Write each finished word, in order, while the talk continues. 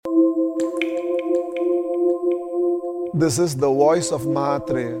This is the voice of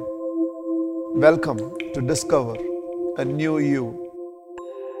Mahatreya. Welcome to discover a new you.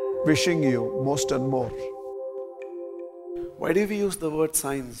 Wishing you most and more. Why do we use the word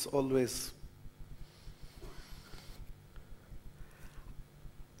science always?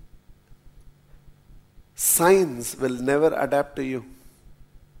 Science will never adapt to you.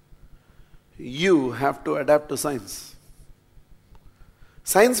 You have to adapt to science.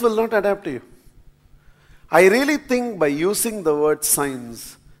 Science will not adapt to you. I really think by using the word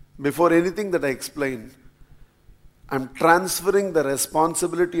science, before anything that I explain, I'm transferring the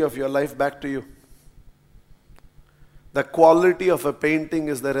responsibility of your life back to you. The quality of a painting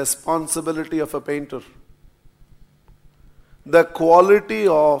is the responsibility of a painter. The quality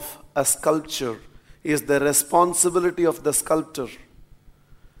of a sculpture is the responsibility of the sculptor.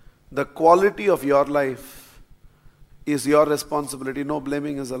 The quality of your life is your responsibility. No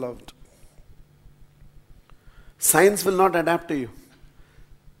blaming is allowed. Science will not adapt to you.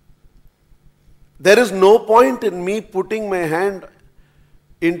 There is no point in me putting my hand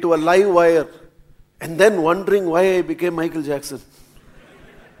into a live wire and then wondering why I became Michael Jackson.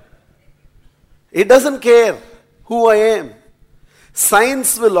 It doesn't care who I am.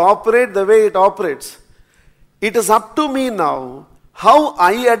 Science will operate the way it operates. It is up to me now how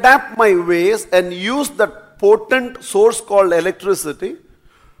I adapt my ways and use that potent source called electricity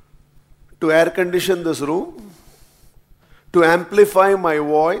to air condition this room, to amplify my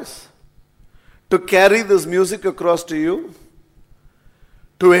voice, to carry this music across to you,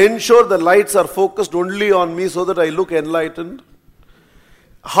 to ensure the lights are focused only on me so that I look enlightened.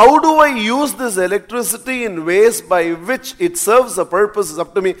 How do I use this electricity in ways by which it serves a purpose is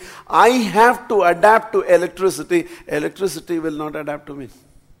up to me. I have to adapt to electricity. Electricity will not adapt to me.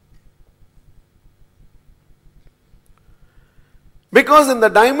 Because in the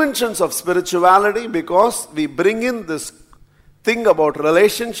dimensions of spirituality, because we bring in this thing about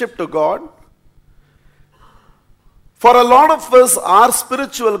relationship to God, for a lot of us, our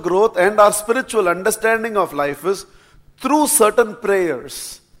spiritual growth and our spiritual understanding of life is through certain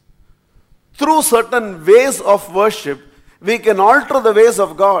prayers, through certain ways of worship, we can alter the ways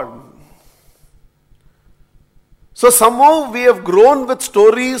of God. So somehow we have grown with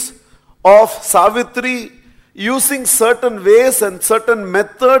stories of Savitri using certain ways and certain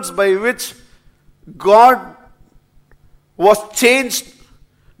methods by which God was changed,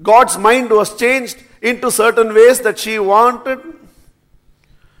 God's mind was changed into certain ways that she wanted.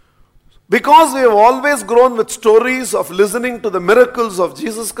 Because we have always grown with stories of listening to the miracles of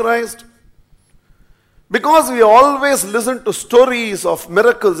Jesus Christ, because we always listen to stories of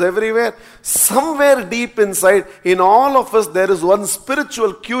miracles everywhere, somewhere deep inside, in all of us, there is one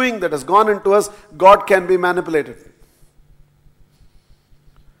spiritual cueing that has gone into us. God can be manipulated.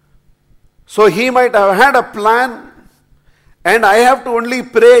 So he might have had a plan, and I have to only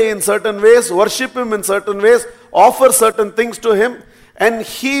pray in certain ways, worship him in certain ways, offer certain things to him, and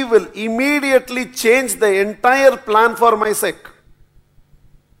he will immediately change the entire plan for my sake.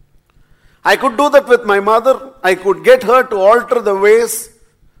 I could do that with my mother. I could get her to alter the ways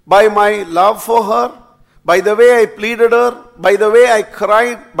by my love for her, by the way I pleaded her, by the way I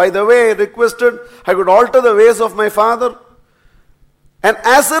cried, by the way I requested. I could alter the ways of my father. And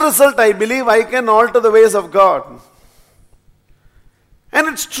as a result, I believe I can alter the ways of God. And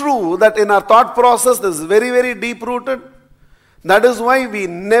it's true that in our thought process, this is very, very deep rooted. That is why we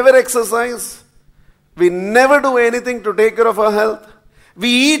never exercise. We never do anything to take care of our health. We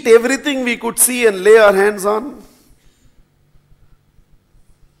eat everything we could see and lay our hands on.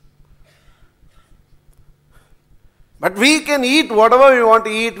 But we can eat whatever we want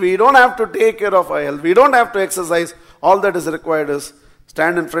to eat. We don't have to take care of our health. We don't have to exercise. All that is required is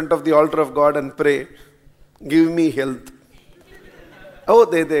stand in front of the altar of God and pray. Give me health. Oh,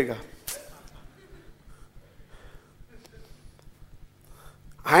 de dega.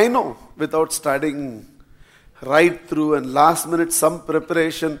 I know, without studying right through and last minute some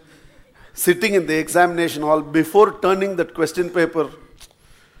preparation, sitting in the examination hall before turning that question paper,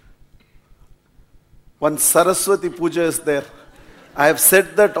 one Saraswati Puja is there. I have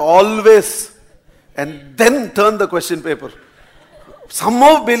said that always, and then turn the question paper.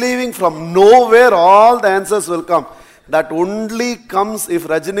 Somehow believing from nowhere all the answers will come. That only comes if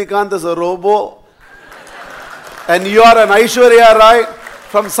Rajinikanth is a robo and you are an Aishwarya Rai.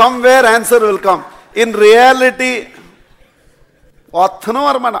 From somewhere answer will come. In reality,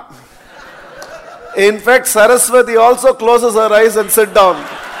 in fact, Saraswati also closes her eyes and sits down.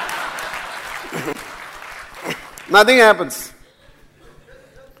 Nothing happens.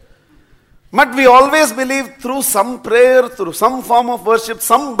 But we always believe through some prayer, through some form of worship,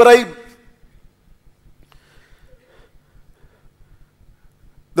 some bribe.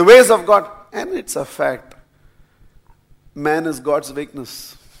 The ways of God. And it's a fact. Man is God's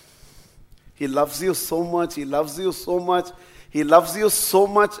weakness. He loves you so much. He loves you so much. He loves you so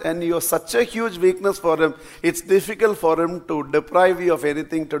much, and you're such a huge weakness for him. It's difficult for him to deprive you of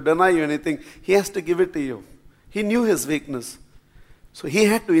anything, to deny you anything. He has to give it to you. He knew his weakness. So he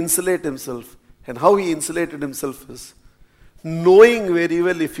had to insulate himself. And how he insulated himself is knowing very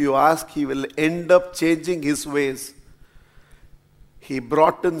well if you ask, he will end up changing his ways. He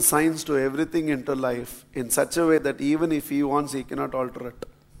brought in science to everything into life in such a way that even if he wants, he cannot alter it.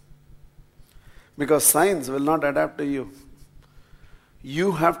 Because science will not adapt to you.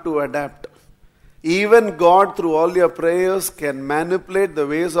 You have to adapt. Even God, through all your prayers, can manipulate the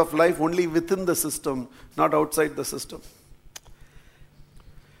ways of life only within the system, not outside the system.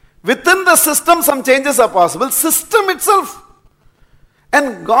 Within the system, some changes are possible. System itself.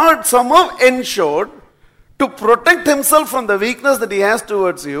 And God somehow ensured to protect himself from the weakness that he has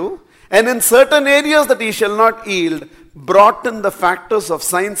towards you, and in certain areas that he shall not yield, brought in the factors of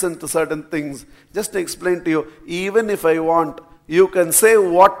science into certain things. Just to explain to you, even if I want, you can say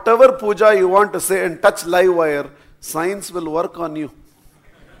whatever puja you want to say and touch live wire, science will work on you.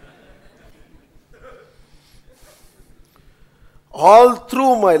 All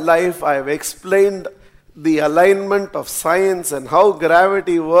through my life, I have explained the alignment of science and how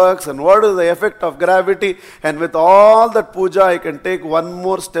gravity works and what is the effect of gravity. And with all that puja, I can take one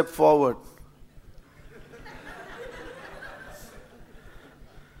more step forward.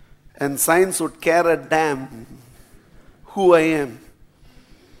 And science would care a damn who I am.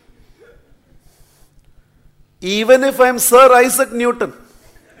 Even if I am Sir Isaac Newton,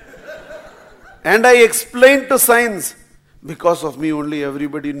 and I explained to science, because of me only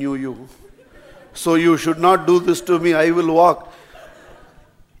everybody knew you. So you should not do this to me, I will walk.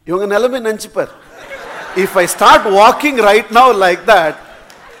 If I start walking right now like that,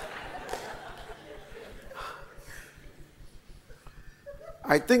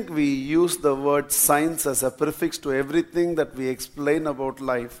 I think we use the word science as a prefix to everything that we explain about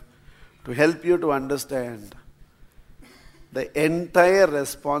life to help you to understand. The entire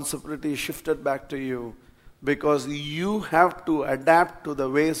responsibility is shifted back to you because you have to adapt to the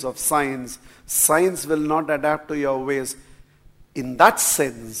ways of science. Science will not adapt to your ways. In that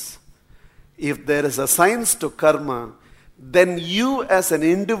sense, if there is a science to karma, then you as an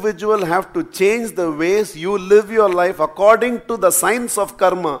individual have to change the ways you live your life according to the science of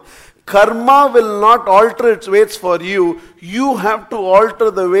karma. Karma will not alter its ways for you. You have to alter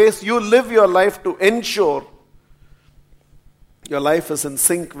the ways you live your life to ensure your life is in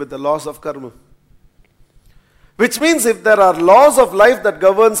sync with the laws of karma. Which means if there are laws of life that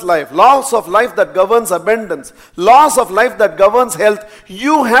governs life, laws of life that governs abundance, laws of life that governs health,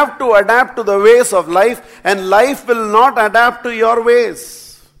 you have to adapt to the ways of life, and life will not adapt to your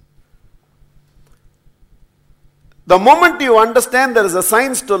ways. The moment you understand there is a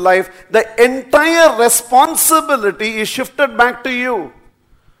science to life, the entire responsibility is shifted back to you.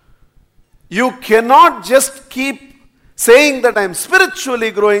 You cannot just keep saying that I am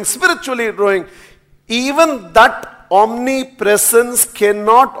spiritually growing. Even that omnipresence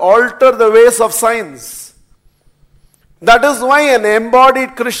cannot alter the ways of science. That is why an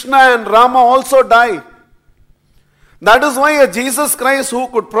embodied Krishna and Rama also die. That is why a Jesus Christ who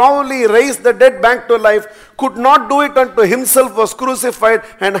could probably raise the dead back to life could not do it unto himself, was crucified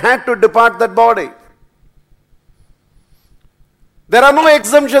and had to depart that body. There are no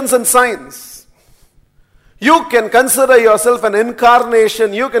exemptions in science. You can consider yourself an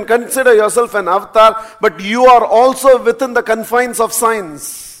incarnation, you can consider yourself an avatar, but you are also within the confines of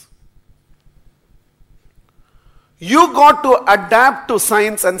science. You got to adapt to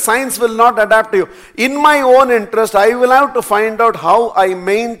science, and science will not adapt to you. In my own interest, I will have to find out how I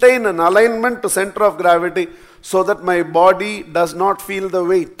maintain an alignment to center of gravity so that my body does not feel the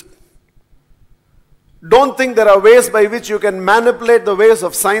weight. Don't think there are ways by which you can manipulate the ways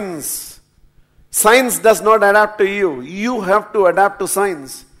of science. Science does not adapt to you. You have to adapt to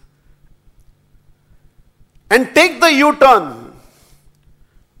science. And take the U-turn.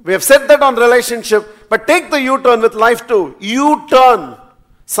 We have said that on relationship, but take the U-turn with life too. U-turn.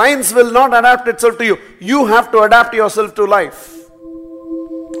 Science will not adapt itself to you. You have to adapt yourself to life.